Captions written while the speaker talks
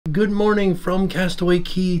Good morning from Castaway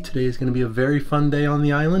Cay. Today is going to be a very fun day on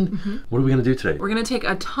the island. What are we going to do today? We're going to take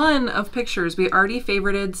a ton of pictures. We already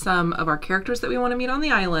favorited some of our characters that we want to meet on the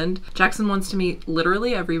island. Jackson wants to meet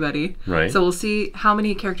literally everybody. Right. So we'll see how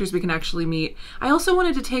many characters we can actually meet. I also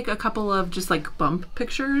wanted to take a couple of just like bump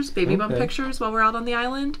pictures, baby bump pictures while we're out on the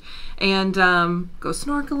island. And go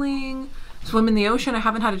snorkeling, swim in the ocean. I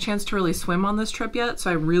haven't had a chance to really swim on this trip yet, so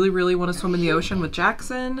I really want to swim in the ocean with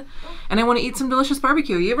Jackson. And I want to eat some delicious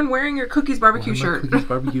barbecue. You're even wearing your Cookies barbecue shirt. Cookies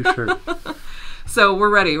barbecue shirt. So we're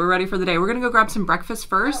ready. We're ready for the day. We're going to go grab some breakfast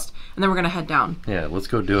first, and then we're going to head down. Yeah, let's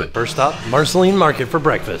go do it. First stop, Marceline Market for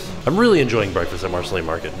breakfast. I'm really enjoying breakfast at Marceline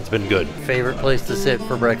Market. It's been good. Favorite place to sit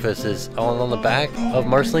for breakfast is on the back of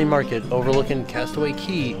Marceline Market overlooking Castaway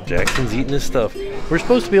Cay. Jackson's eating his stuff. We're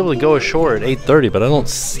supposed to be able to go ashore at 8:30, but I don't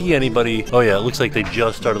see anybody. Oh yeah, it looks like they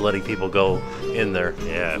just started letting people go in there.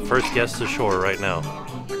 Yeah, first guests ashore right now.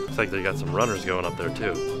 Looks like they got some runners going up there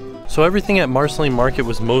too. So everything at Marceline Market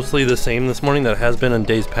was mostly the same this morning that has been in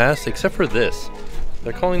days past, except for this.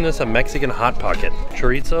 They're calling this a Mexican Hot Pocket.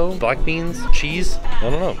 Chorizo, black beans, cheese. I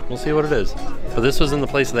don't know. We'll see what it is. But this was in the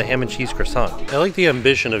place of the ham and cheese croissant. I like the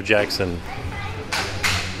ambition of Jackson.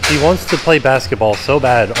 He wants to play basketball so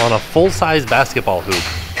bad on a full-size basketball hoop.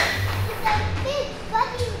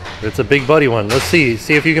 It's a big buddy one. Let's see.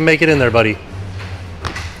 See if you can make it in there, buddy.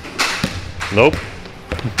 Nope.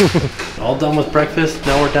 All done with breakfast.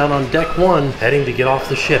 Now we're down on deck 1, heading to get off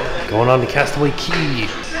the ship, going on to Castaway Cay.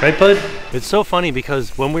 Right, bud? It's so funny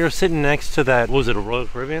because when we were sitting next to that, what was it, a Royal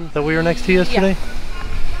Caribbean that we were next to yesterday?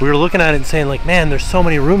 Yeah. We were looking at it and saying like, man, there's so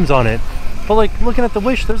many rooms on it. But like looking at the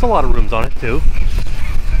Wish, there's a lot of rooms on it too.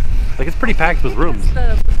 Like it's pretty packed with rooms.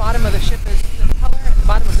 The bottom of the ship is this color, and the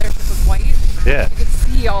bottom of their ship is white. Yeah. You can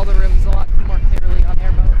see all the rooms a lot more clearly on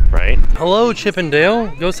their boat. Right. Hello,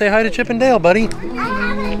 Chippendale. Go say hi to Chippendale, buddy.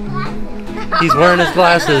 He's wearing his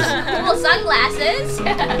glasses. Little sunglasses.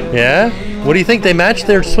 Yeah? What do you think? They match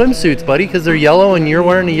their swimsuits, buddy, because they're yellow and you're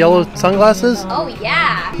wearing the yellow sunglasses? Oh,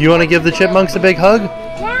 yeah. You want to give the chipmunks a big hug?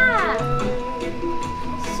 Yeah.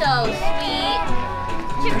 So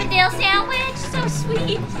sweet. Chippendale sandwich. So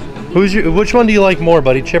sweet. Which one do you like more,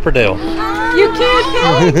 buddy? Chip or Dale? You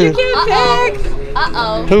can't pick! You can't pick!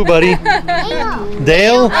 Uh-oh. Who, buddy?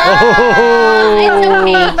 Dale? It's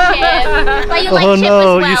okay, Chip. But you like Oh Chip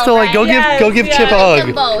no, as well, you still like right? go give Chip a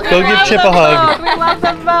hug. Go give Chip a hug. We love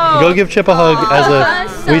them both. Go give Chip a hug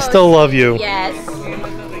So we still love you. Yes.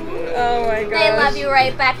 Oh my god. They love you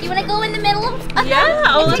right back. You want to go in the middle?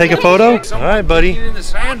 Yeah. Take a photo? All right, buddy. In the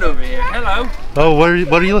sand over here. Hello. Oh, what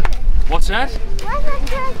are you looking? What's that?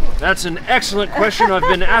 That's an excellent question. I've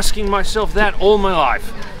been asking myself that all my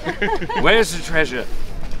life. Where's the treasure?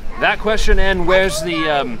 That question, and where's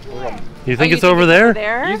the You think it's over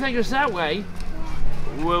there? You think it's that way?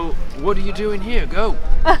 Well, what are you doing here? Go.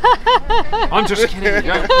 I'm just kidding.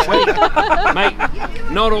 Go. Wait,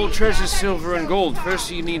 mate. Not all treasure's silver and gold.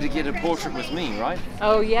 First, you need to get a portrait with me, right?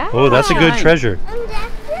 Oh yeah. Oh, that's a good treasure.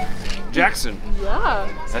 Jackson. Yeah.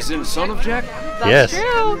 As in son of Jack? Yes.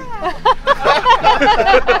 True.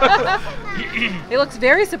 He looks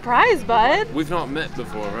very surprised, bud. We've not met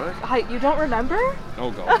before, right? You don't remember?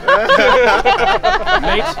 Oh God.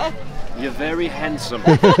 Mate, you're very handsome.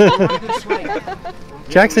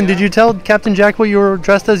 Jackson, did you tell Captain Jack what you were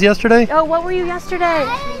dressed as yesterday? Oh, what were you yesterday?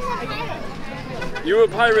 You were a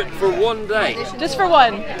pirate for one day. Just for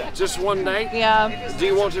one. Just one day? Yeah. Do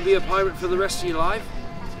you want to be a pirate for the rest of your life?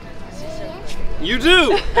 You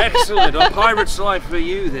do! Excellent. A pirate's life for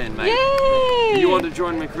you then, mate. Yay! You want to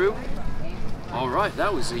join my crew? All right,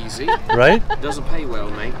 that was easy. Right? Doesn't pay well,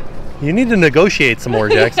 mate. You need to negotiate some more,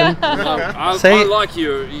 Jackson. I like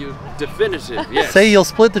your definitive, yes. Say you'll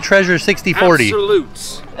split the treasure 60-40.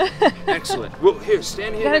 Absolutes. Excellent. Well, here,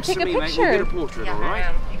 stand here next to me, mate. We'll get a portrait, all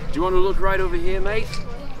right? Do you want to look right over here, mate?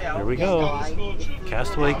 Here we go.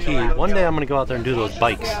 Castaway Cay. One day I'm going to go out there and do those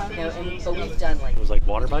bikes. Those like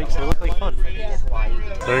water bikes, they look like fun.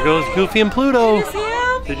 There goes Goofy and Pluto.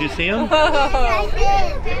 Did you see him?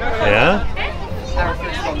 Yeah?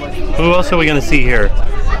 Who else are we going to see here?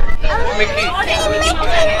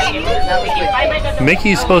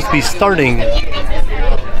 Mickey's supposed to be starting.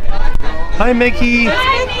 Hi, Mickey.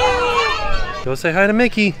 Go say hi to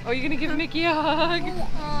Mickey. Oh, you're going to give Mickey a hug?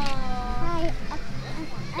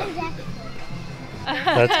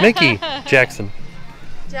 That's Mickey. Jackson.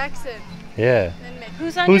 Jackson. Yeah.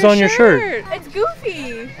 Who's on your shirt? It's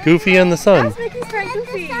Goofy. Goofy and the sun. That's Mickey's friend,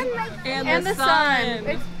 Goofy. And the sun.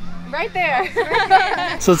 It's right there.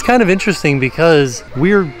 So it's kind of interesting because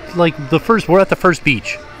we're like we're at the first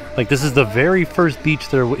beach. Like this is the very first beach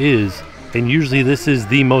there is, and usually this is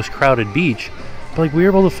the most crowded beach. But like we were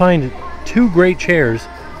able to find 2 great chairs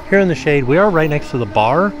here in the shade. We are right next to the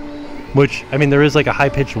bar, which, I mean, there is like a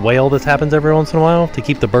high-pitched wail that happens every once in a while to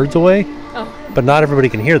keep the birds away. Oh. But not everybody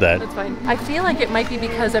can hear that. That's fine. I feel like it might be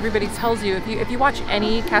because everybody tells you, if you watch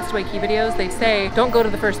any Castaway Cay videos, they say, don't go to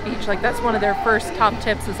the first beach. Like, that's one of their first top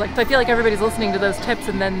tips is like, so I feel like everybody's listening to those tips,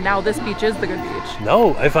 and then now this beach is the good beach.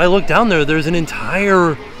 No, if I look down there, there's an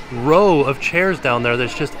entire row of chairs down there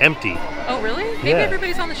that's just empty. Oh, really? Maybe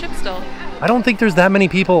everybody's on the ship still. I don't think there's that many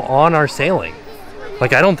people on our sailing.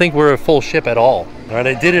 Like, I don't think we're a full ship at all. All right,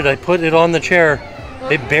 I did it. I put it on the chair.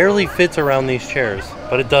 It barely fits around these chairs,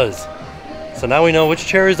 but it does. So now we know which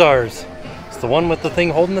chair is ours. It's the one with the thing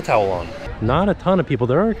holding the towel on. Not a ton of people.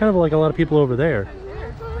 There are kind of like a lot of people over there.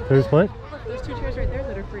 There's what? Look, there's 2 chairs right there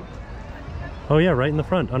that are free. Oh yeah, right in the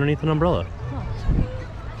front, underneath an umbrella.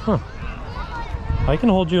 Huh. I can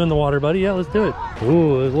hold you in the water, buddy. Yeah, let's do it.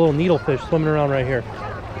 Ooh, there's a little needlefish swimming around right here.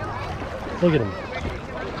 Look at him.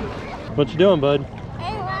 What you doing, bud?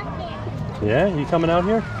 Yeah, you coming out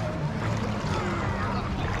here?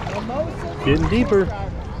 Getting deeper.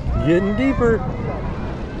 Getting deeper.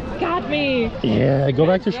 Got me. Yeah, go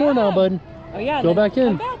back to shore now, bud. Oh yeah. Go back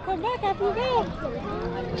in. Come back after you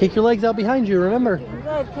go. Kick your legs out behind you, remember?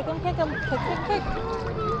 Good. Kick them, kick them, kick.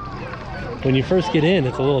 When you first get in,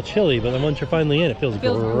 it's a little chilly, but then once you're finally in, it feels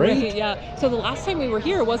great. Yeah. So the last time we were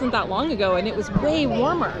here wasn't that long ago, and it was way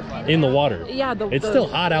warmer. In the water. Yeah. It's still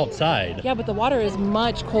hot outside. Yeah, but the water is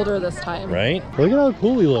much colder this time. Right? Look at how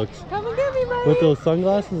cool he looks. Come and get me, buddy. With those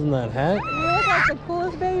sunglasses and that hat. You look like the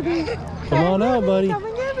coolest baby. Come on out, buddy. Come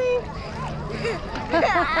and get me.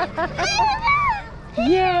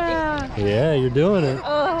 Yeah. Yeah, you're doing it.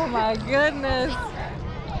 Oh my goodness.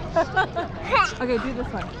 Okay, do this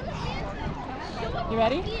one. You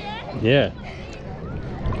ready? Yeah.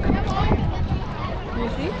 Can you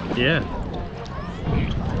see? Yeah.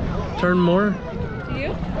 Turn more. To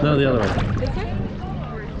you? No, the other one. This way?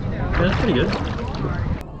 Yeah, that's pretty good.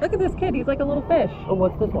 Look at this kid. He's like a little fish. Oh,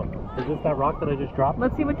 what's this one? Is this that rock that I just dropped?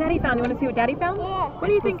 Let's see what Daddy found. You want to see what Daddy found? Yeah. What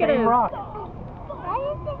do you think it is? Rock.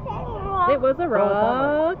 It was a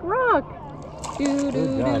rock. Rock. Do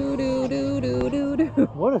do God. do do do do do do.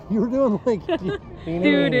 What? You were doing like... Do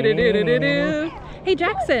do do do do do do. Hey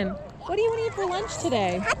Jackson, what do you want to eat for lunch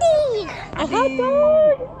today? A hot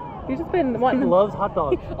dog. You've just been He wanting. loves hot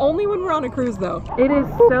dogs. Only when we're on a cruise though. It is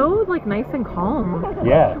so like nice and calm.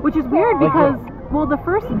 Yeah. Which is weird because, well, the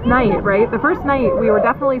first night, right? The first night we were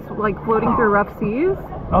definitely like floating through rough seas.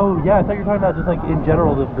 Oh, yeah, I thought you were talking about just like in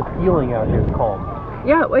general, the feeling out here is calm.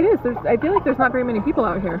 Yeah, it is. I feel like there's not very many people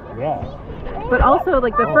out here. Yeah. But also,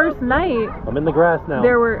 like the first night, I'm in the grass now.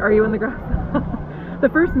 are you in the grass? The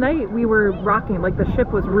first night we were rocking, like the ship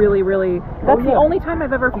was really, that's the only time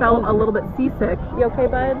I've ever felt a little bit seasick. You okay,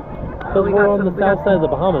 bud? Because we're on the south side of the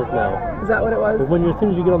Bahamas now. Is that what it was? But as soon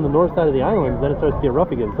as you get on the north side of the islands, then it starts to get rough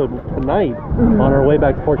again. So tonight, on our way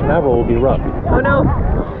back to Port Canaveral, will be rough. Oh no.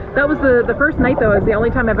 That was the first night though, is the only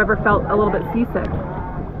time I've ever felt a little bit seasick.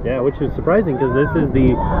 Yeah, which is surprising because this is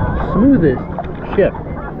the smoothest ship.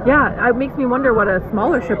 Yeah, it makes me wonder what a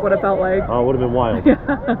smaller ship would have felt like. Oh, it would have been wild.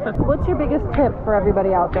 What's your biggest tip for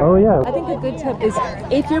everybody out there? Oh, yeah. I think a good tip is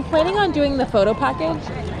if you're planning on doing the photo package,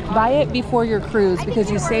 buy it before your cruise because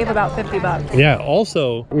you save about $50. Yeah,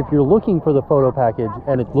 also, if you're looking for the photo package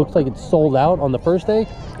and it looks like it's sold out on the first day,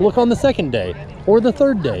 look on the second day or the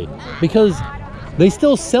third day because they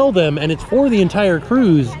still sell them and it's for the entire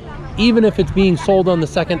cruise, even if it's being sold on the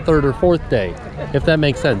second, third, or fourth day, if that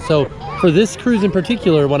makes sense. So for this cruise in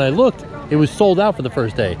particular, when I looked, it was sold out for the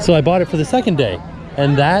first day. So I bought it for the second day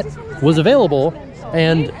and that was available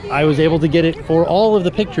and I was able to get it for all of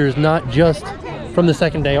the pictures, not just from the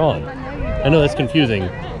second day on. I know that's confusing,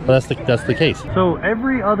 but that's the case. So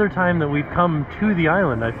every other time that we've come to the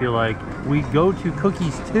island, I feel like we go to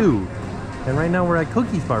Cookies 2. And right now we're at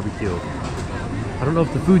Cookies Barbecue. I don't know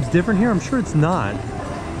if the food's different here. I'm sure it's not,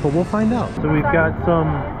 but we'll find out. So we've got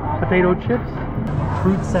some potato chips,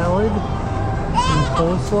 fruit salad, some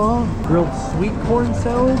coleslaw, grilled sweet corn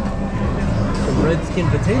salad, some red skin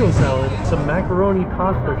potato salad, some macaroni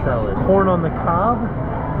pasta salad, corn on the cob,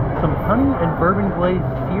 some honey and bourbon glazed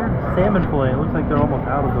seared salmon fillet. It looks like they're almost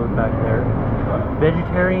out of those back there.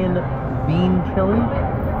 Vegetarian bean chili,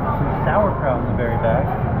 some sauerkraut in the very back,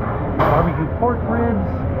 barbecue pork ribs,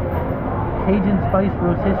 Cajun spiced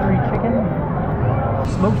rotisserie chicken,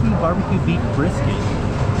 smoky barbecue beef brisket.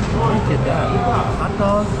 Look at that. Hot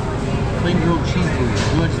dog, plain grilled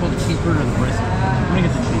cheeseburger. Do I just want the cheeseburger or the brisket? I'm gonna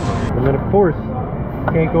get the cheeseburger. And then of course,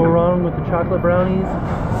 can't go wrong with the chocolate brownies,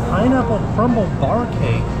 pineapple crumble bar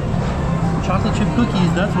cake, chocolate chip cookies,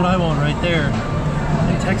 that's what I want right there,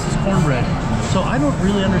 and Texas cornbread. So I don't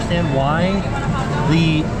really understand why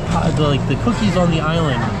the like the cookies on the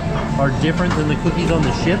island are different than the cookies on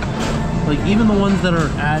the ship. Like even the ones that are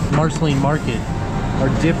at Marceline Market are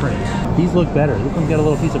different. These look better. This one's got a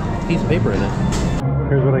little piece of paper in it.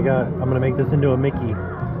 Here's what I got. I'm gonna make this into a Mickey.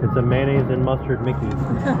 It's a mayonnaise and mustard Mickey.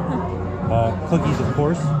 Cookies, of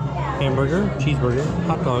course. Hamburger, cheeseburger,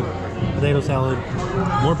 hot dog, potato salad,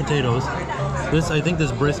 more potatoes. I think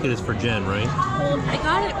this brisket is for Jen, right? Well, I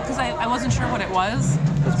got it because I wasn't sure what it was.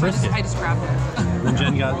 It's brisket. I just grabbed it. Then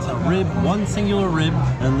Jen got a rib, one singular rib,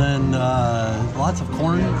 and then lots of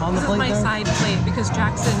corn on the plate. This is my side plate because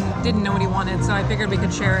Jackson didn't know what he wanted, so I figured we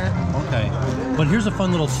could share it. Okay. But here's a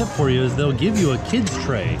fun little tip for you: is they'll give you a kid's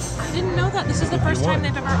tray. I didn't know that. This is the first time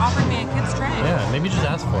they've ever offered me a kid's tray. Yeah, maybe just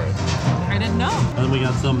ask for it. I didn't know. And then we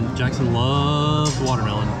got some. Jackson loves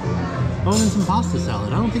watermelon. Oh, and then some pasta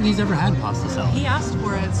salad. I don't think he's ever had pasta salad. He asked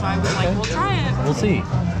for it, so I was like, we'll try it. We'll see.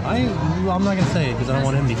 I'm not gonna say it because I don't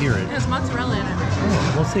want him to hear it. There's mozzarella in it.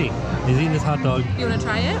 Oh, we'll see. He's eating his hot dog. You wanna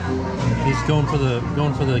try it? He's going for the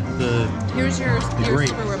Here's your grape.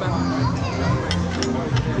 super ribba.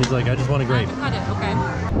 He's like, I just want a grape. Cut it, okay.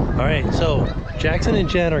 All right, so Jackson and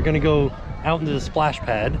Jen are gonna go out into the splash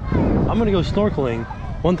pad. I'm gonna go snorkeling.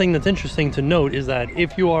 One thing that's interesting to note is that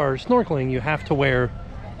if you are snorkeling, you have to wear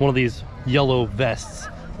one of these yellow vests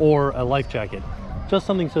or a life jacket. Just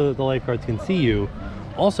something so that the lifeguards can see you.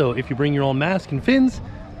 Also, if you bring your own mask and fins,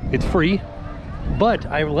 it's free. But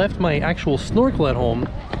I left my actual snorkel at home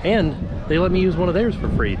and they let me use one of theirs for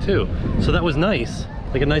free too. So that was nice,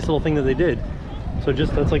 like a nice little thing that they did. So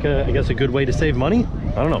just, that's like I guess a good way to save money.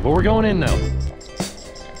 I don't know, but we're going in now.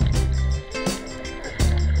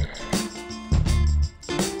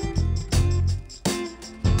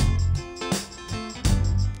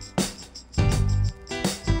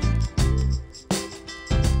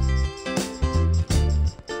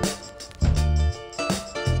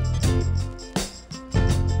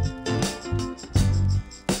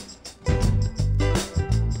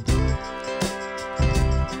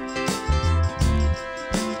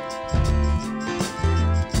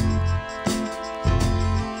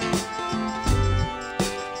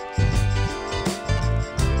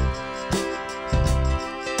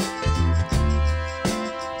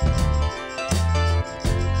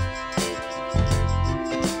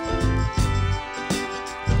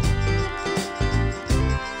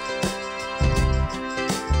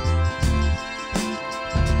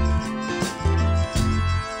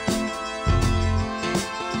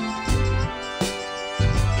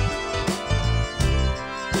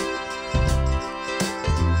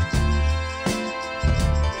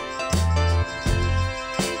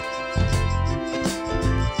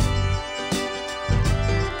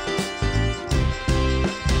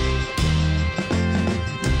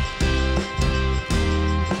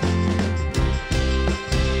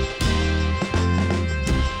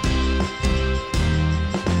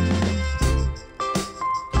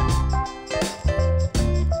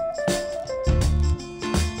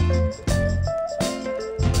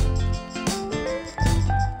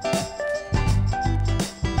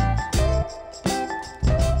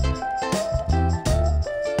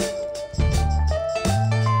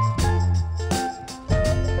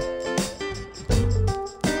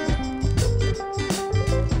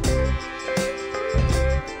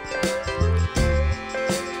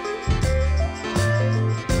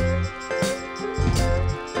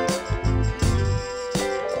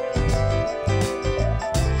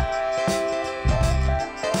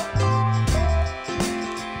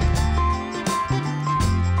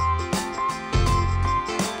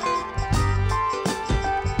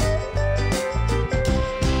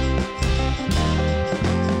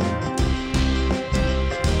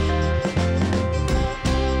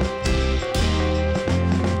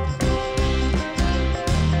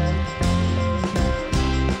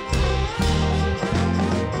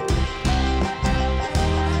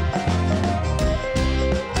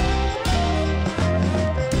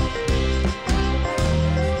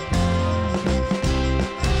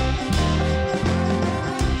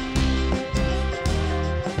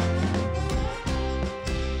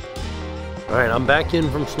 All right, I'm back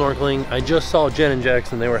in from snorkeling. I just saw Jen and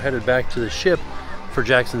Jackson. They were headed back to the ship for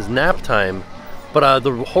Jackson's nap time. But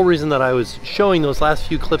the whole reason that I was showing those last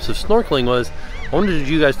few clips of snorkeling was I wanted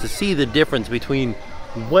you guys to see the difference between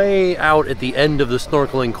way out at the end of the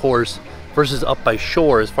snorkeling course versus up by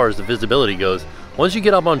shore as far as the visibility goes. Once you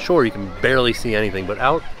get up on shore, you can barely see anything, but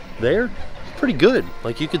out there, it's pretty good.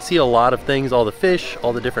 Like you could see a lot of things, all the fish,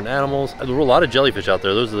 all the different animals. There were a lot of jellyfish out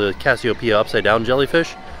there. Those are the Cassiopeia upside down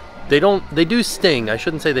jellyfish. They do sting. I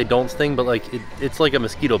shouldn't say they don't sting, but like it's like a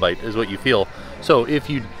mosquito bite is what you feel. So if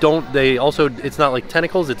you don't, it's not like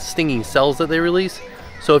tentacles, it's stinging cells that they release.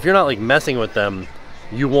 So if you're not like messing with them,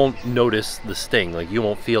 you won't notice the sting. Like you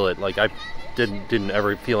won't feel it. Like I didn't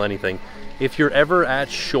ever feel anything. If you're ever at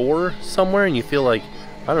shore somewhere and you feel like,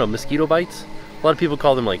 I don't know, mosquito bites, a lot of people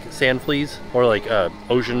call them like sand fleas or like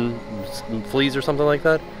ocean fleas or something like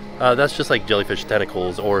that. That's just like jellyfish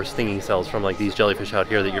tentacles or stinging cells from like these jellyfish out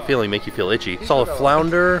here that you're feeling make you feel itchy. Saw a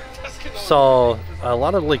flounder, saw a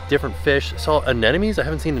lot of like different fish, saw anemones. I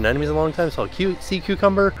haven't seen anemones in a long time. Saw a sea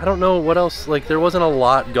cucumber. I don't know what else, like there wasn't a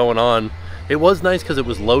lot going on. It was nice because it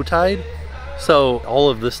was low tide. So all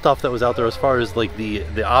of the stuff that was out there as far as like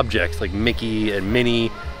the objects like Mickey and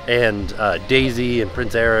Minnie and Daisy and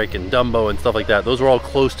Prince Eric and Dumbo and stuff like that, those were all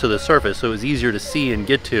close to the surface, so it was easier to see and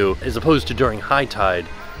get to as opposed to during high tide.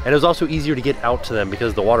 And it was also easier to get out to them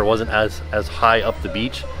because the water wasn't as high up the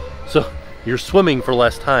beach, so you're swimming for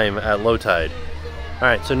less time at low tide. All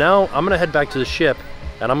right, so now I'm gonna head back to the ship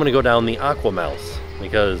and I'm gonna go down the AquaMouse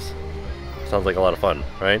because it sounds like a lot of fun,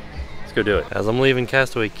 right? Let's go do it. As I'm leaving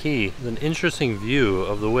Castaway Cay, an interesting view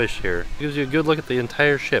of the Wish here. It gives you a good look at the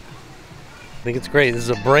entire ship. I think it's great. This is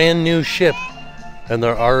a brand new ship and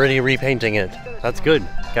they're already repainting it. That's good.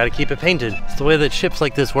 Got to keep it painted. It's the way that ships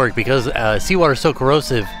like this work because seawater is so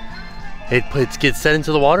corrosive. It gets set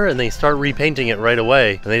into the water and they start repainting it right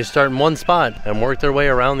away. And they just start in one spot and work their way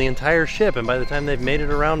around the entire ship. And by the time they've made it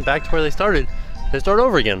around back to where they started, they start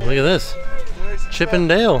over again. Look at this. Chip and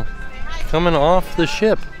Dale coming off the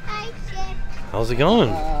ship. How's it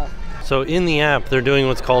going? So in the app, they're doing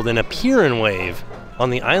what's called an appear and wave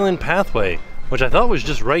on the island pathway, which I thought was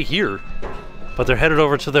just right here. But they're headed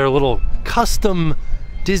over to their little custom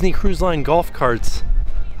Disney Cruise Line golf carts.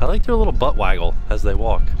 I like their little butt waggle as they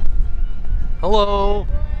walk. Hello.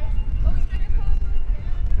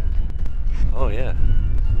 Oh yeah.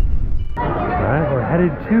 Alright, we're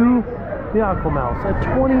headed to the AquaMouse. A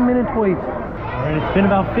 20-minute wait. Alright, it's been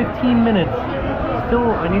about 15 minutes.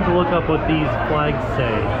 Still, I need to look up what these flags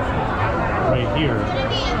say right here.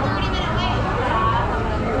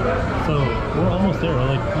 So we're almost there.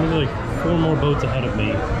 Like maybe like 4 more boats ahead of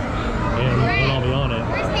me, and then I'll be on it.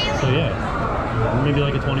 So yeah, maybe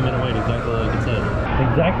like a 20-minute wait, exactly like it said.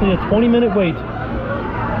 Exactly a 20-minute wait.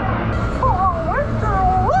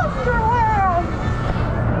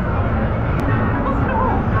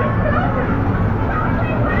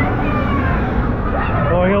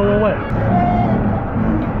 Oh, I got a little wet.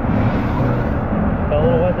 Got a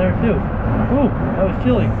little wet there too. Ooh, that was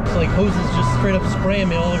chilly. It's like hoses just straight up spraying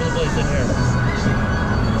me all over the place in here.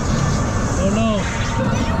 Oh no.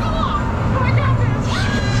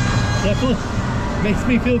 Definitely makes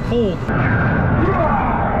me feel cold.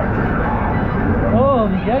 Oh,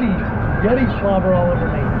 the Yeti slobber all over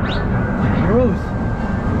me. Gross.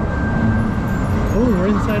 Oh, we're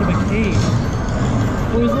inside of a cave.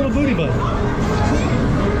 Oh, his little booty butt.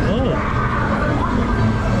 Oh.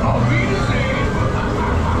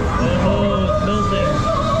 Oh, it smells it.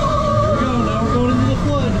 Here we go, now we're going into the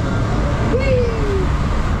flood. Whee!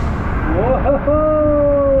 Whoa! Whoa!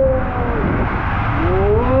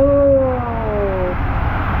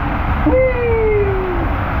 Whee!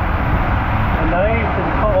 And nice and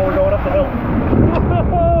oh, we're going up the hill.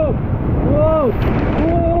 Whoa! Whoa!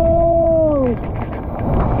 Whoa!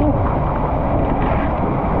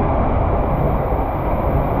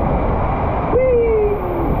 Whee!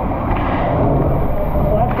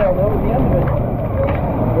 Splashdown, that was the end of it.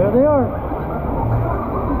 There they are.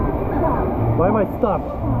 Why am I stopped?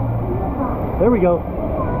 There we go.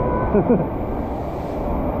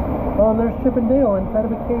 Oh, and there's Chip and Dale inside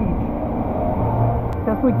of a cage.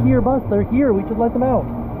 Castaway Cay or bust, they're here. We should let them out.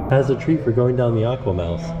 As a treat for going down the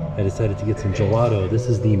AquaMouse, I decided to get some gelato. This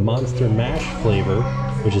is the Monster Mash flavor,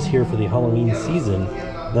 which is here for the Halloween season.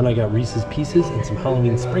 Then I got Reese's Pieces and some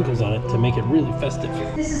Halloween sprinkles on it to make it really festive.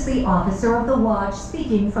 This is the officer of the watch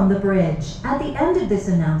speaking from the bridge. At the end of this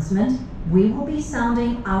announcement, we will be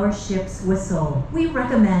sounding our ship's whistle. We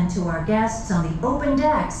recommend to our guests on the open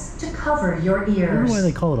decks to cover your ears. I wonder why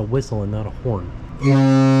they call it a whistle and not a horn.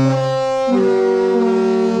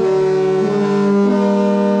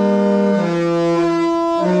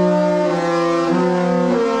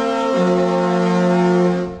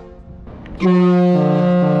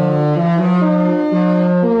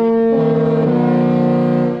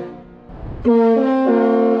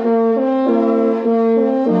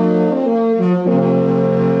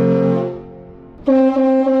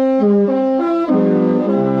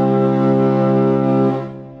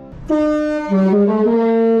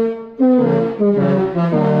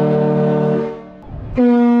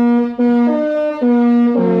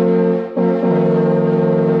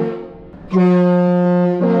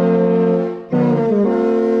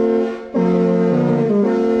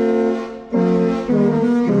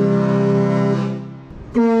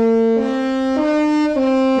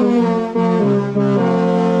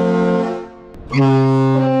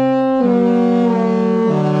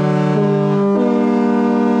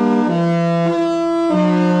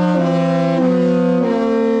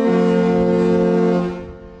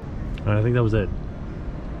 I think that was it.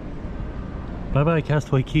 Bye-bye,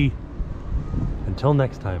 Castaway Cay. Until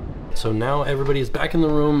next time. So now everybody is back in the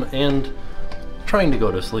room and trying to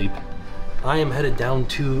go to sleep. I am headed down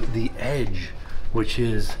to the Edge, which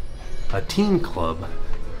is a teen club.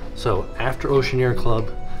 So after Oceaneer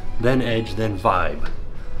Club, then Edge, then Vibe.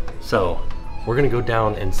 So we're gonna go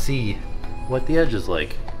down and see what the Edge is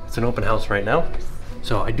like. It's an open house right now.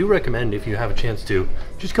 So I do recommend, if you have a chance to,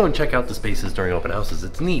 just go and check out the spaces during open houses.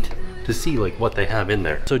 It's neat to see like what they have in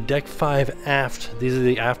there. So deck 5 aft, these are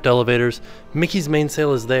the aft elevators. Mickey's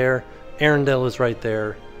mainsail is there, Arendelle is right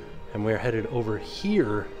there, and we're headed over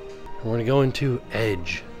here. And we're gonna go into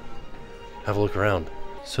Edge. Have a look around.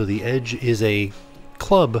 So the Edge is a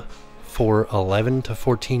club for 11 to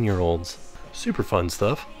 14-year-olds. Super fun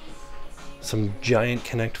stuff. Some giant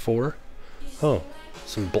Connect 4. Oh,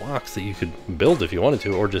 some blocks that you could build if you wanted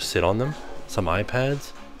to, or just sit on them. Some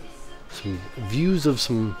iPads. Some views of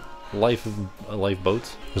some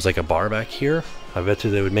lifeboats. There's like a bar back here. I bet you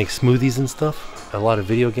they would make smoothies and stuff. A lot of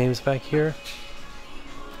video games back here.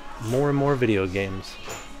 More and more video games.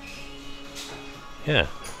 Yeah,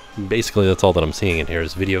 basically that's all that I'm seeing in here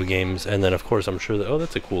is video games, and then of course I'm sure that, oh,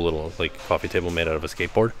 that's a cool little like coffee table made out of a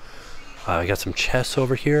skateboard. I got some chess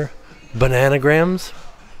over here, bananagrams,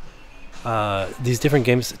 these different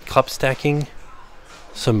games, cup stacking,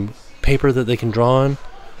 some paper that they can draw on,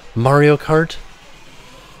 Mario Kart,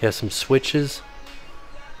 yeah, some switches,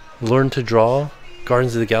 learn to draw,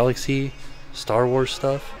 Guardians of the Galaxy, Star Wars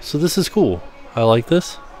stuff. So this is cool. I like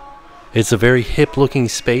this. It's a very hip looking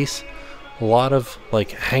space. A lot of like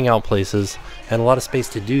hangout places and a lot of space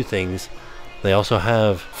to do things. They also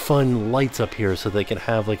have fun lights up here so they can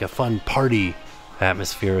have like a fun party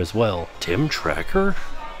atmosphere as well. TimTracker?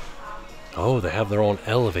 Oh, they have their own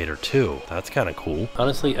elevator too. That's kind of cool.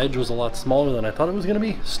 Honestly, Edge was a lot smaller than I thought it was gonna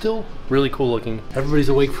be. Still really cool looking. Everybody's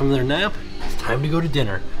awake from their nap. It's time to go to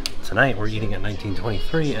dinner. Tonight we're eating at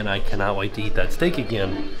 1923 and I cannot wait to eat that steak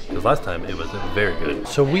again because last time it was very good.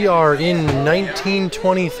 So we are in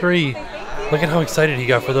 1923. Look at how excited he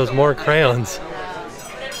got for those more crayons.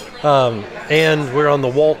 And we're on the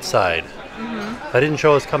Walt side. I didn't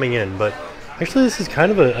show us coming in, but actually this is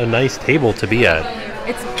kind of a nice table to be at.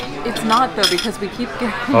 It's not though, because we keep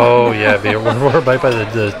getting... Oh yeah, we're right by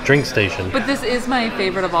the drink station. But this is my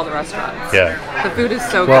favorite of all the restaurants. Yeah. The food is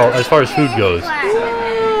so good. Well, as far as food goes.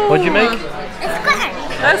 What'd you make?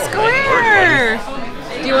 A square!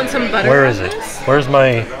 Do you want some butter? Where is it? Where's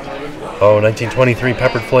my... Oh, 1923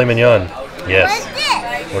 peppered filet mignon. Yes.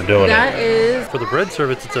 We're doing That is... For the bread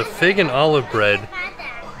service, it's a fig and olive bread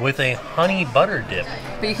with a honey butter dip.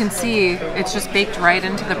 But you can see, it's just baked right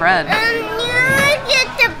into the bread. Get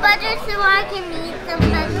the butter so I can eat the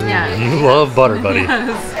butter. Yeah. You love butter, buddy.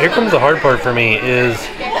 Yes. Here comes the hard part for me is,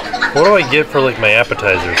 what do I get for like my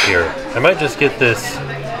appetizers here? I might just get this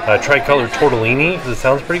tricolor tortellini, because it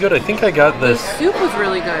sounds pretty good. I think I got this. The soup was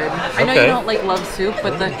really good. I know you don't like love soup,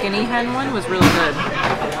 but the guinea hen one was really good.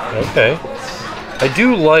 Okay. I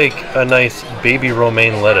do like a nice baby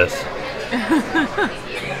romaine lettuce.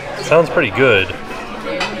 Sounds pretty good.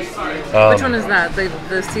 Which one is that?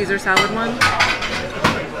 The Caesar salad one?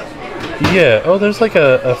 Yeah. Oh, there's like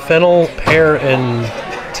a fennel, pear, and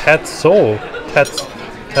tatso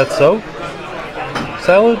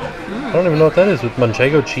salad. I don't even know what that is, with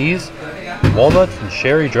manchego cheese, walnuts, and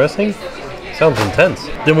sherry dressing. Sounds intense.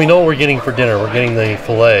 Then we know what we're getting for dinner. We're getting the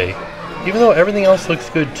filet, even though everything else looks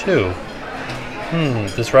good too.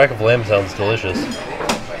 This rack of lamb sounds delicious.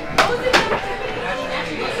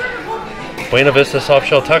 Buena Vista soft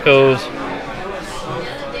shell tacos.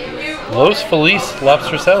 Los Feliz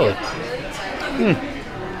lobster salad.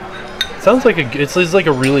 Sounds like it's like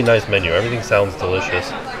a really nice menu. Everything sounds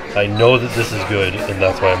delicious. I know that this is good, and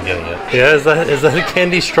that's why I'm getting it. Yeah, is that a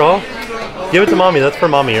candy straw? Give it to mommy. That's for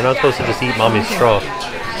mommy. You're not supposed to just eat mommy's straw.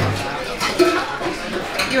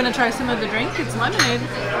 You want to try some of the drink? It's lemonade.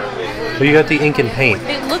 Well, you got the ink and paint.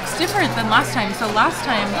 It looks different than last time. So last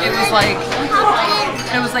time it was like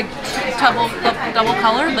double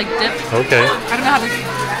colored, like dipped. Okay. I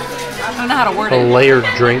don't know how to word it. A layered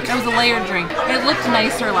drink. It was a layered drink. It looked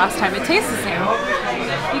nicer last time. It tastes the same.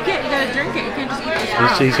 You gotta drink it. You can't just eat the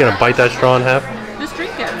straw. So he's gonna bite that straw in half? Just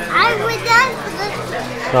drink it. I would done for this.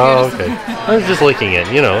 Oh, okay. I was just licking it,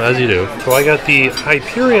 you know, as you do. So I got the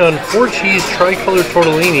Hyperion 4-cheese tricolor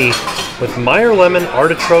tortellini with Meyer lemon,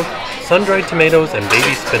 artichoke, sun-dried tomatoes, and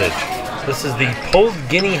baby spinach. This is the pulled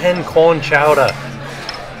guinea hen corn chowder.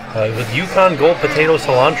 With Yukon Gold potato,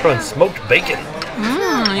 cilantro, and smoked bacon.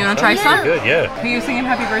 You want to try some? Good, yeah. Are you singing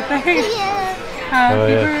happy birthday?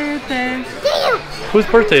 Happy birthday. Whose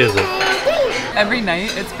birthday is it? Every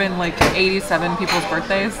night it's been like 87 people's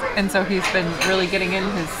birthdays, and so he's been really getting in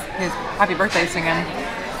his happy birthday singing.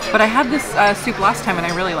 But I had this soup last time and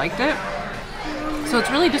I really liked it. So it's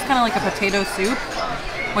really just kind of like a potato soup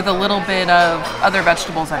with a little bit of other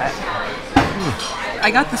vegetables in it.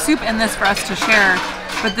 I got the soup in this for us to share,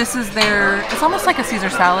 but this is it's almost like a Caesar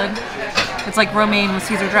salad. It's like romaine with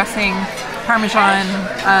Caesar dressing, Parmesan,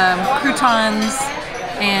 croutons,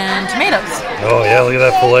 and tomatoes. Oh yeah, look at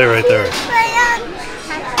that filet right there.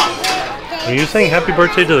 Are you saying happy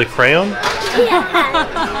birthday to the crayon?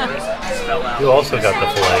 You also got the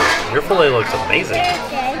filet. Your filet looks amazing.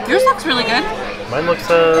 Yours looks really good. Mine looks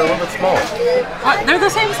a little bit small. What? They're the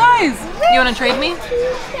same size. You want to trade me?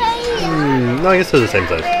 No, I guess they're the same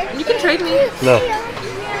size. You can trade me. No.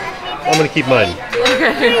 I'm going to keep mine.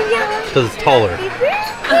 Okay. Because it's taller.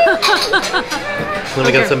 Then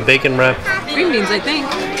we got some bacon wrap. Green beans, I think.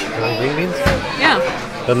 Green beans? Yeah.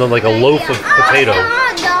 And then like a loaf of potato.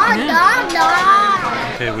 Yeah.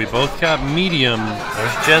 Okay, we both got medium.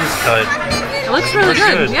 There's Jen's cut. It looks really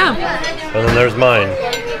good. Yeah. And then there's mine.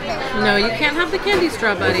 No, you can't have the candy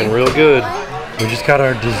straw, buddy. Looking real good. We just got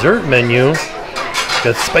our dessert menu.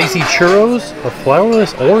 Got spicy churros, a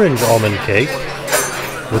flourless orange almond cake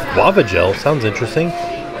with guava gel. Sounds interesting.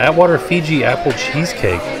 Atwater Fiji apple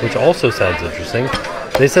cheesecake, which also sounds interesting.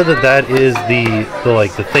 They said that is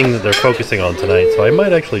the thing that they're focusing on tonight, so I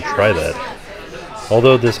might actually try that.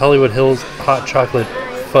 Although this Hollywood Hills hot chocolate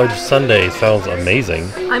fudge sundae sounds amazing.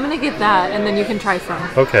 I'm gonna get that, and then you can try some.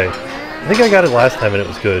 Okay. I think I got it last time and it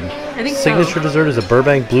was good. I think Signature dessert is a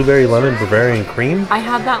Burbank blueberry lemon Bavarian cream. I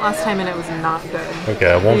had that last time and it was not good.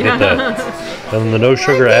 Okay, I won't get that. And the no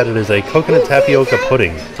sugar added is a coconut tapioca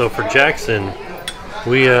pudding. So for Jackson,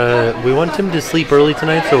 we want him to sleep early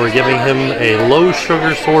tonight, so we're giving him a low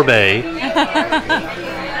sugar sorbet.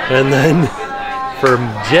 And then for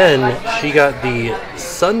Jen, she got the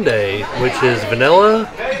sundae, which is vanilla,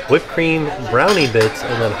 whipped cream, brownie bits,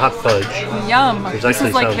 and then hot fudge. Yum. This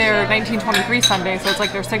is like their 1923 sundae, so it's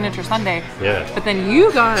like their signature sundae. Yeah. But then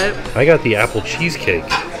you got... I got the apple cheesecake.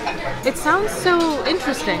 It sounds so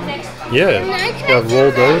interesting. Yeah. Got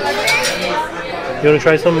rolled oats. You want to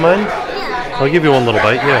try some of mine? Yeah. I'll give you one little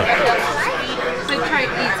bite, yeah. So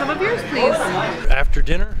eat some of yours, please. After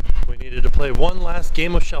dinner, we needed to play one last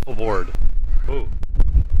game of shuffleboard. Ooh.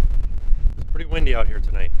 It's pretty windy out here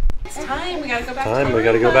tonight. It's time. We gotta go back We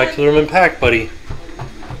gotta go back to the room and pack, buddy.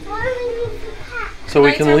 So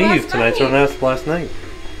we can leave. Tonight's our last night.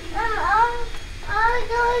 Are we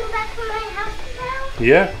going back to my house now?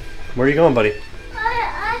 Yeah. Where are you going, buddy?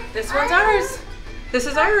 This one's ours. This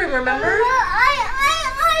is our room, remember? I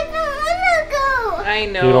don't want to go. I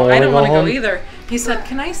You know. don't I don't want wanna to go go home? either. He said,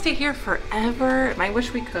 can I stay here forever? And I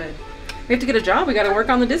wish we could. We have to get a job. We got to work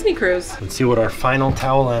on the Disney cruise. Let's see what our final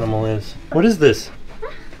towel animal is. What is this?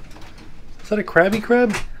 Is that a Krabby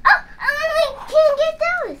Crab? Oh, I can't get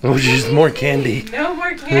those. Oh, just more candy. No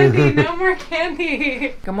more candy. No more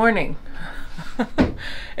candy. Good morning.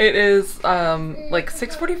 It is like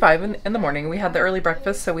 6:45 in the morning. We had the early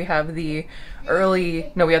breakfast, so we have the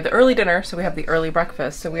early dinner, so we have the early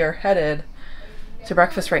breakfast. So we are headed to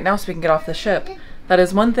breakfast right now so we can get off the ship. That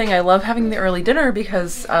is one thing. I love having the early dinner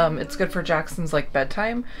because it's good for Jackson's like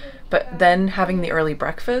bedtime, but then having the early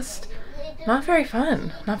breakfast, not very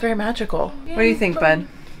fun, not very magical. What do you think, bud?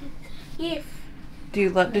 Yes.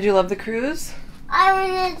 Did you love the cruise? I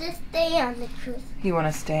wanted to stay on the cruise. You want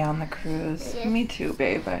to stay on the cruise? Yes. Me too,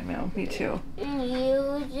 babe. I know. Me too.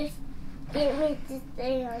 You just get me to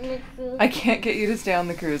stay on the cruise. I can't get you to stay on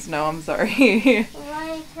the cruise. No, I'm sorry.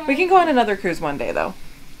 Why can't We can go on another cruise one day, though.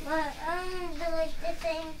 But like the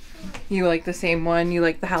same cruise. You like the same one? You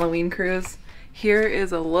like the Halloween cruise? Here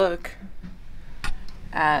is a look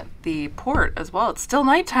at the port as well. It's still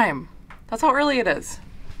nighttime. That's how early it is.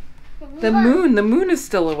 The moon is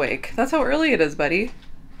still awake. That's how early it is, buddy.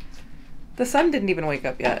 The sun didn't even wake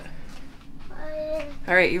up yet.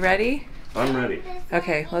 All right, you ready? I'm ready.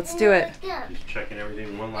 Okay, let's do it. Just checking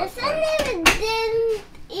everything one The last sun time. didn't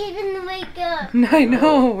even wake up. I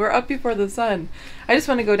know, we're up before the sun. I just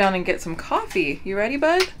want to go down and get some coffee. You ready,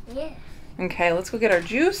 bud? Yeah. Okay, let's go get our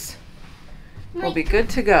juice. We'll be good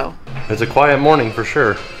to go. It's a quiet morning for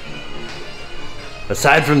sure.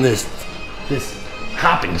 Aside from this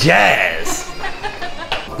hopping jazz.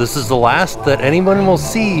 This is the last that anyone will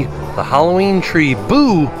see the Halloween tree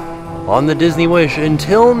boo on the Disney Wish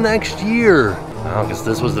until next year. I guess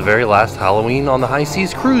this was the very last Halloween on the High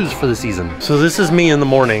Seas cruise for the season. So this is me in the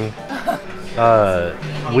morning.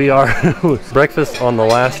 We are breakfast on the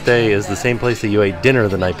last day is the same place that you ate dinner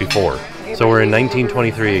the night before. So we're in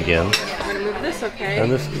 1923 again. I'm gonna move this, okay?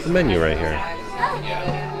 And this is the menu right here. Yeah.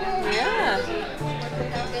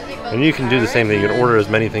 And you can do the same thing. You can order as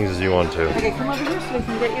many things as you want to. Okay, come over here so we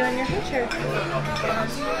can get you in your picture.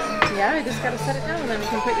 Yeah, I just gotta set it down and then we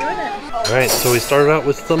can put you in it. Alright, so we started out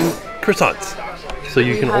with some croissants. So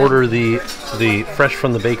you can order the fresh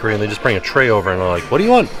from the bakery and they just bring a tray over and they're like, what do you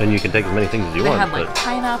want? And you can take as many things as you want. They had like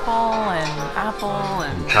pineapple and apple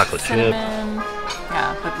and chocolate chip.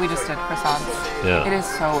 Yeah, but we just did croissants. Yeah. It is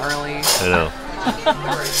so early. I know.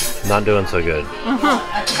 Not doing so good. Look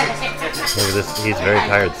at this. He's very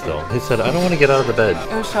tired still. He said, I don't want to get out of the bed.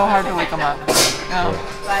 It was so hard to wake him up. Yeah.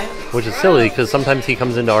 Which is silly because sometimes he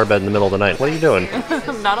comes into our bed in the middle of the night. What are you doing?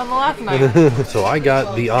 Not on the last night. So I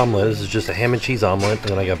got the omelet. This is just a ham and cheese omelet. And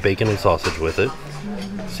then I got bacon and sausage with it.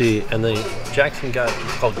 See, and then Jackson got,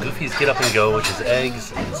 it's called Goofy's Get Up and Go, which is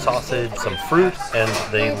eggs and sausage, some fruit, and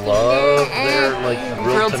they love their like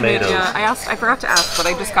grilled tomatoes. Yeah, I forgot to ask, but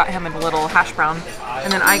I just got him a little hash brown,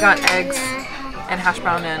 and then I got eggs and hash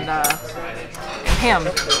brown and ham.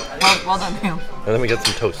 Well done, ham. And then we got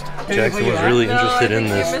some toast. Jackson was really interested in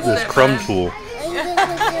this crumb tool,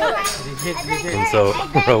 and so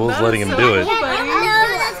Raul's letting him do it.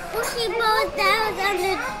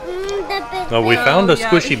 Oh, we found a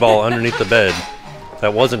squishy ball underneath the bed.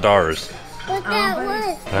 That wasn't ours. But that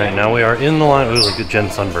was. Alright, now we are in the line. Ooh, look at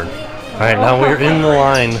Jen's sunburn. Alright, now we're in the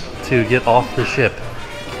line to get off the ship.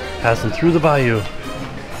 Passing through the bayou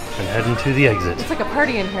and heading to the exit. It's like a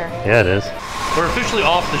party in here. Yeah, it is. We're officially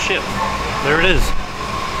off the ship. There it is.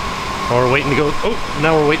 Now we're waiting to go. Oh,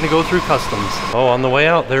 now we're waiting to go through customs. Oh, on the way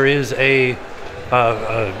out, there is a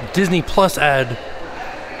Disney Plus ad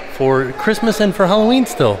for Christmas and for Halloween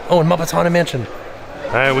still. Oh, and Muppets Haunted Mansion.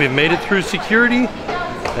 All right, we've made it through security,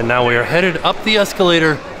 and now we are headed up the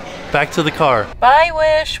escalator back to the car. Bye,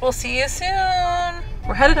 Wish. We'll see you soon.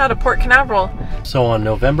 We're headed out of Port Canaveral. So on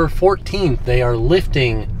November 14th, they are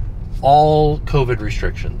lifting all COVID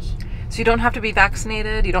restrictions. So you don't have to be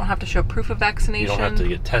vaccinated. You don't have to show proof of vaccination. You don't have to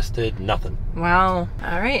get tested, nothing. Wow.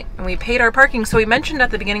 All right. And we paid our parking. So we mentioned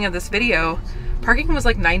at the beginning of this video, parking was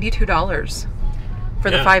like $92 for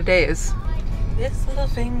the 5 days. This little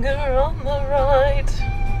finger on the right.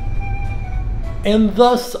 And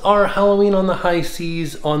thus our Halloween on the High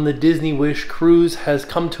Seas on the Disney Wish cruise has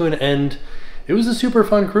come to an end. It was a super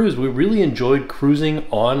fun cruise. We really enjoyed cruising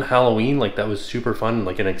on Halloween. Like, that was super fun,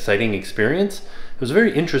 like an exciting experience. It was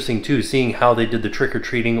very interesting too, seeing how they did the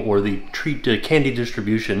trick-or-treating or the candy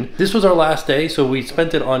distribution. This was our last day, so we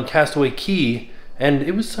spent it on Castaway Cay, and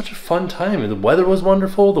it was such a fun time. The weather was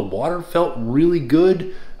wonderful. The water felt really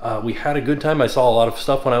good. We had a good time. I saw a lot of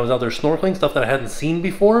stuff when I was out there snorkeling, stuff that I hadn't seen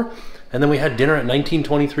before. And then we had dinner at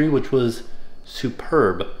 1923, which was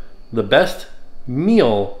superb. The best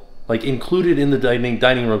meal, like included in the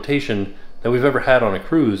dining rotation that we've ever had on a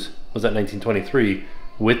cruise, was at 1923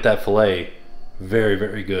 with that filet. Very,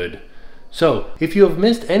 very good. So if you have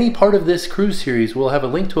missed any part of this cruise series, we'll have a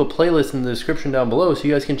link to a playlist in the description down below so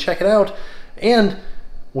you guys can check it out. And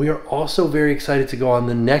we are also very excited to go on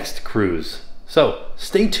the next cruise. So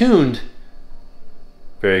stay tuned.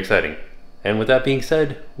 Very exciting. And with that being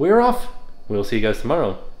said, we're off. We'll see you guys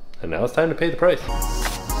tomorrow. And now it's time to pay the price.